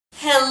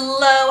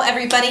Hello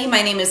everybody,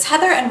 my name is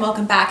Heather and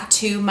welcome back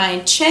to my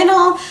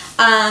channel.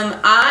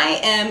 I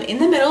am in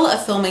the middle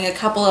of filming a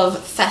couple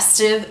of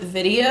festive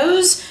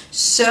videos,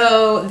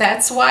 so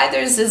that's why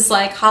there's this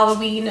like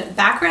Halloween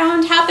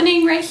background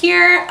happening right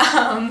here,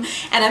 and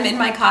I'm in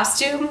my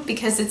costume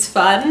because it's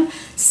fun.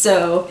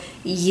 So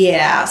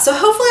yeah, so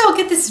hopefully I'll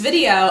get this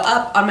video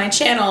up on my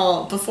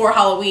channel before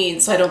Halloween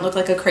so I don't look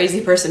like a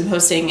crazy person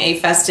posting a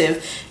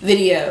festive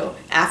video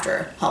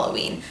after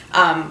Halloween,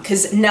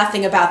 because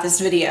nothing about this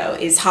video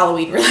is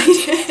Halloween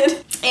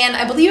related. And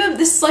I believe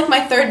this is like my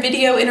third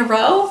video in a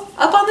row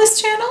up on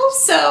this channel,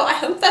 so I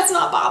hope that's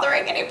not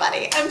bothering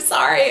anybody. I'm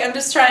sorry, I'm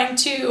just trying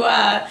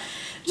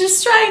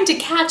to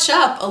catch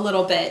up a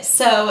little bit.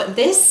 So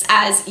this,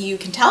 as you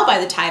can tell by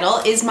the title,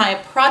 is my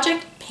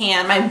Project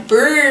Pan, my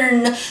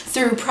Burrrr'n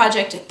through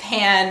Project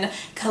Pan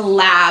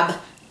collab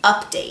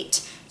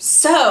update.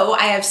 So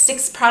I have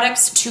 6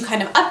 products to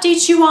kind of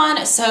update you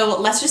on, so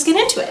let's just get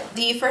into it.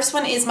 The first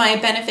one is my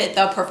Benefit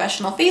the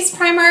Professional Face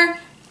Primer.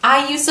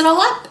 I used it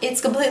all up.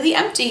 It's completely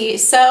empty,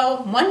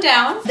 so one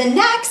down. The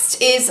next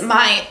is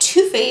my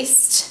Too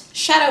Faced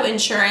Shadow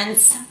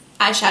Insurance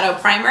eyeshadow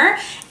primer,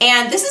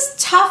 and this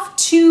is tough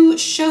to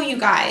show you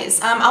guys.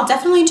 I'll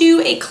definitely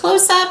do a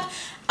close-up.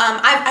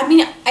 I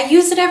mean, I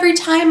use it every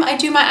time I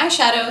do my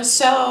eyeshadow,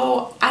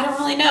 so I don't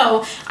really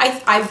know.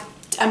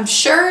 I'm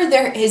sure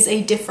there is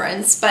a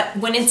difference, but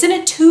when it's in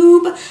a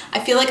tube, I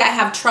feel like I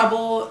have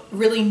trouble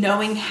really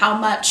knowing how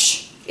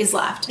much is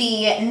left.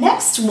 The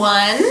next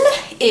one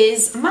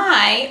is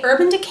my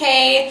Urban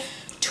Decay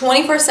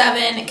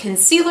 24/7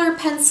 Concealer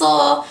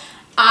Pencil.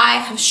 I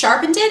have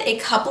sharpened it a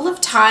couple of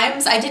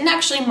times. I didn't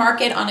actually mark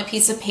it on a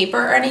piece of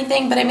paper or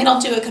anything, but I mean, I'll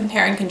do a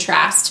compare and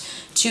contrast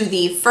to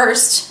the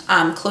first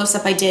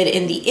close-up I did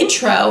in the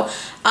intro.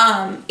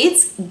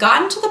 It's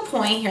gotten to the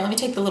point, here, let me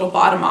take the little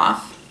bottom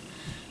off.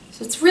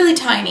 So it's really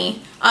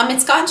tiny.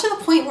 It's gotten to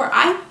the point where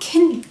I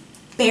can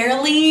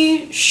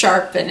barely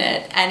sharpen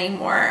it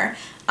anymore.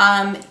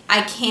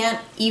 I can't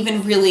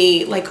even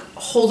really like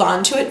hold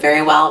on to it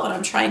very well when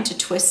I'm trying to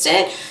twist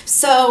it.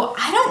 So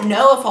I don't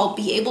know if I'll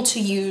be able to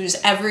use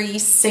every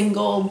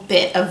single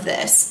bit of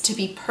this, to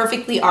be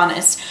perfectly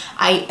honest.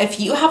 If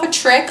you have a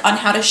trick on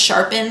how to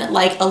sharpen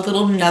like a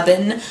little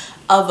nubbin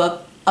of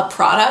a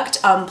product,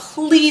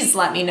 please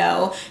let me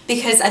know,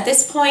 because at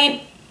this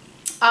point,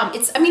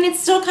 it's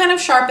still kind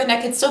of sharpened.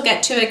 I could still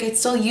get to it, I could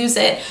still use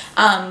it,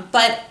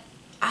 but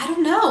I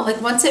don't know,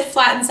 like once it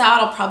flattens out,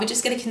 I'll probably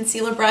just get a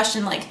concealer brush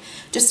and like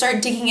just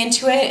start digging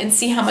into it and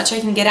see how much I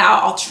can get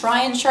out. I'll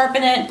try and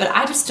sharpen it, but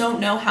I just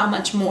don't know how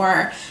much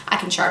more I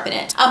can sharpen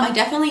it. I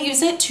definitely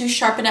use it to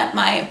sharpen up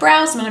my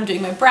brows when I'm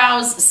doing my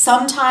brows.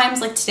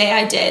 Sometimes, like today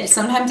I did,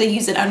 sometimes I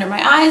use it under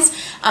my eyes,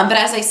 but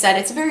as I said,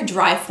 it's a very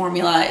dry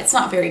formula. It's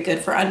not very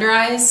good for under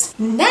eyes.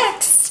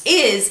 Next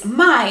is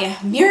my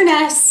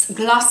Mirrorness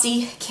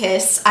Glossy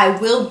Kiss. I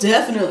will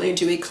definitely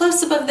do a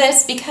close-up of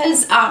this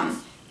because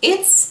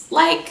it's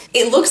like,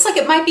 it looks like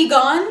it might be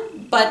gone,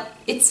 but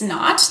it's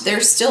not.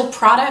 There's still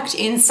product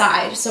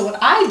inside. So what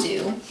I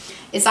do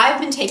is I've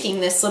been taking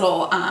this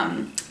little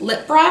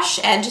lip brush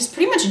and just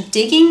pretty much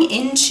digging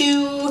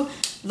into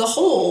the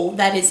hole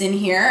that is in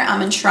here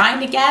and trying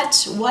to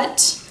get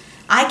what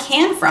I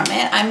can from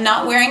it. I'm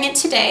not wearing it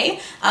today,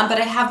 but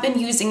I have been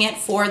using it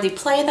for the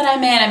play that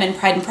I'm in. I'm in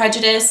Pride and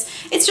Prejudice.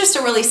 It's just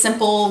a really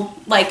simple,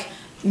 like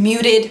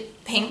muted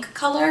pink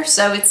color,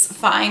 so it's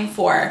fine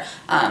for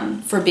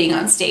being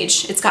on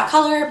stage. It's got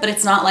color, but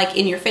it's not like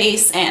in your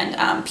face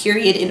and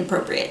period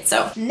inappropriate.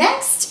 So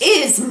next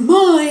is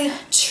my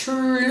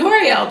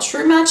L'Oreal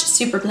True Match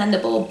Super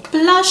Blendable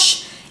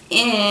Blush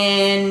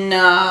in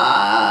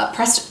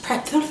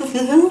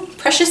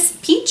Precious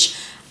Peach.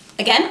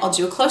 Again, I'll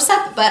do a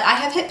close-up, but I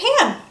have hit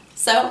pan,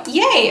 so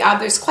yay.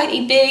 There's quite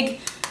a big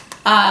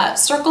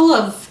circle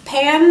of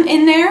pan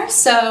in there,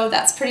 so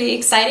that's pretty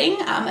exciting.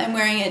 I'm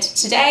wearing it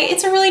today.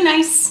 It's a really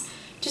nice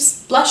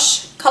just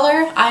blush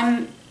color.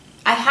 I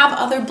have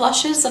other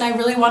blushes that I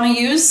really want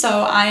to use,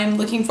 so I'm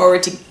looking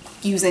forward to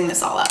using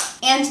this all up.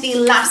 And the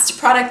last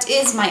product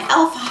is my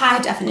Elle High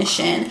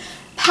Definition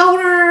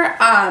Powder.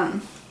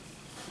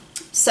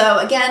 So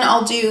again,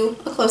 I'll do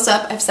a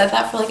close-up. I've said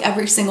that for like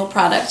every single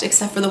product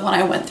except for the one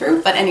I went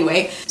through, but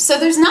anyway. So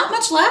there's not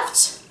much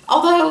left,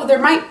 although there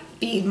might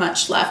be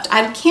much left.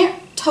 I can't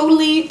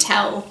totally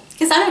tell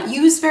because I don't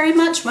use very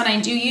much when I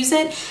do use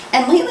it,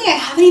 and lately I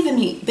haven't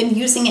even been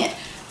using it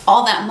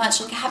all that much.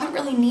 Like I haven't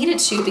really needed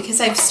to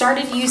because I've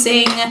started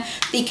using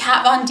the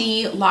Kat Von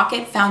D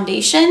Lock-It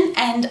Foundation,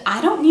 and I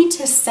don't need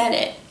to set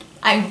it.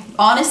 I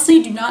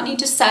honestly do not need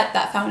to set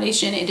that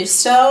foundation. It is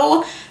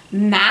so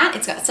matte.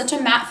 It's got such a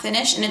matte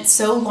finish and it's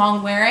so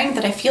long wearing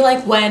that I feel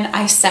like when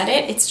I set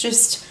it, it's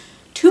just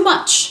too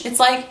much. It's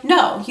like,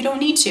 no, you don't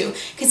need to,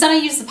 because then I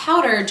use the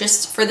powder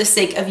just for the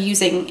sake of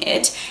using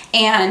it,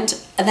 and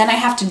then I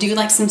have to do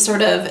like some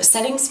sort of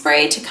setting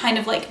spray to kind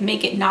of like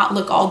make it not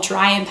look all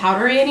dry and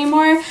powdery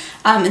anymore,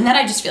 and then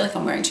I just feel like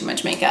I'm wearing too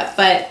much makeup.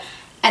 But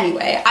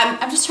anyway,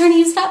 I'm just trying to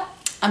use it up.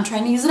 I'm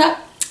trying to use it up.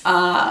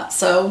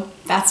 So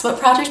that's what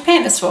Project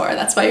Pan is for.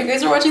 That's why you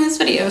guys are watching this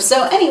video.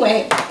 So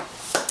anyway,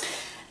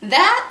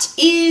 that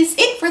is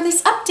it for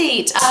this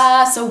update.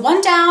 So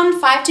 1 down,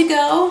 5 to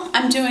go.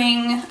 I'm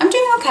doing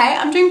okay.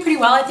 I'm doing pretty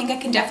well. I think I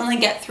can definitely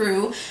get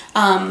through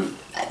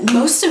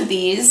most of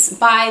these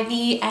by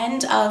the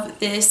end of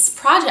this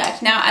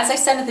project. Now, as I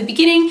said at the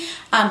beginning,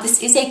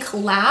 this is a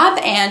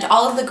collab, and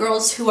all of the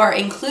girls who are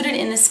included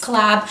in this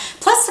collab,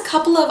 plus a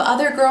couple of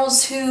other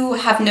girls who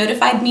have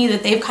notified me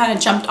that they've kind of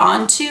jumped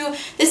onto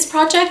this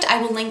project, I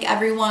will link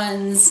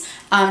everyone's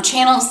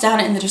channels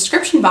down in the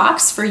description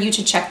box for you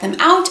to check them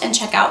out and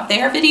check out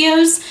their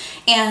videos.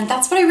 And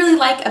that's what I really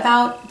like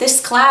about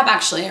this collab,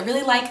 actually. I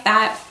really like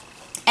that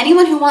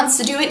anyone who wants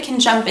to do it can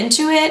jump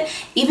into it,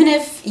 even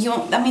if you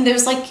don't, I mean,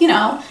 there's like, you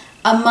know,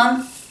 a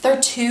month or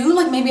two,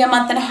 like maybe a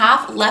month and a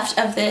half left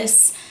of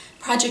this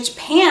project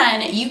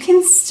pan, you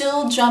can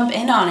still jump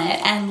in on it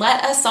and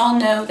let us all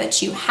know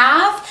that you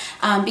have,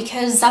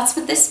 because that's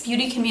what this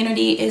beauty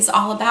community is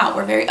all about.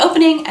 We're very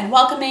opening and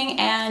welcoming,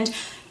 and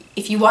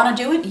if you want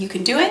to do it, you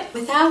can do it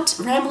without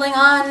rambling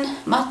on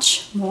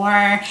much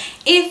more.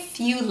 If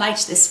you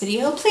liked this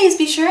video, please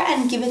be sure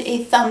and give it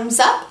a thumbs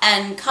up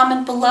and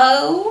comment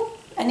below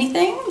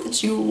anything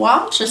that you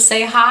want. Just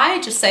say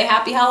hi, just say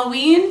happy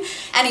Halloween.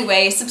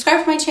 Anyway,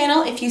 subscribe to my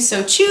channel if you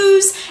so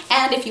choose,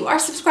 and if you are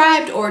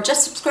subscribed or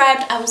just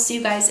subscribed, I will see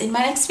you guys in my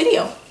next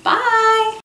video. Bye!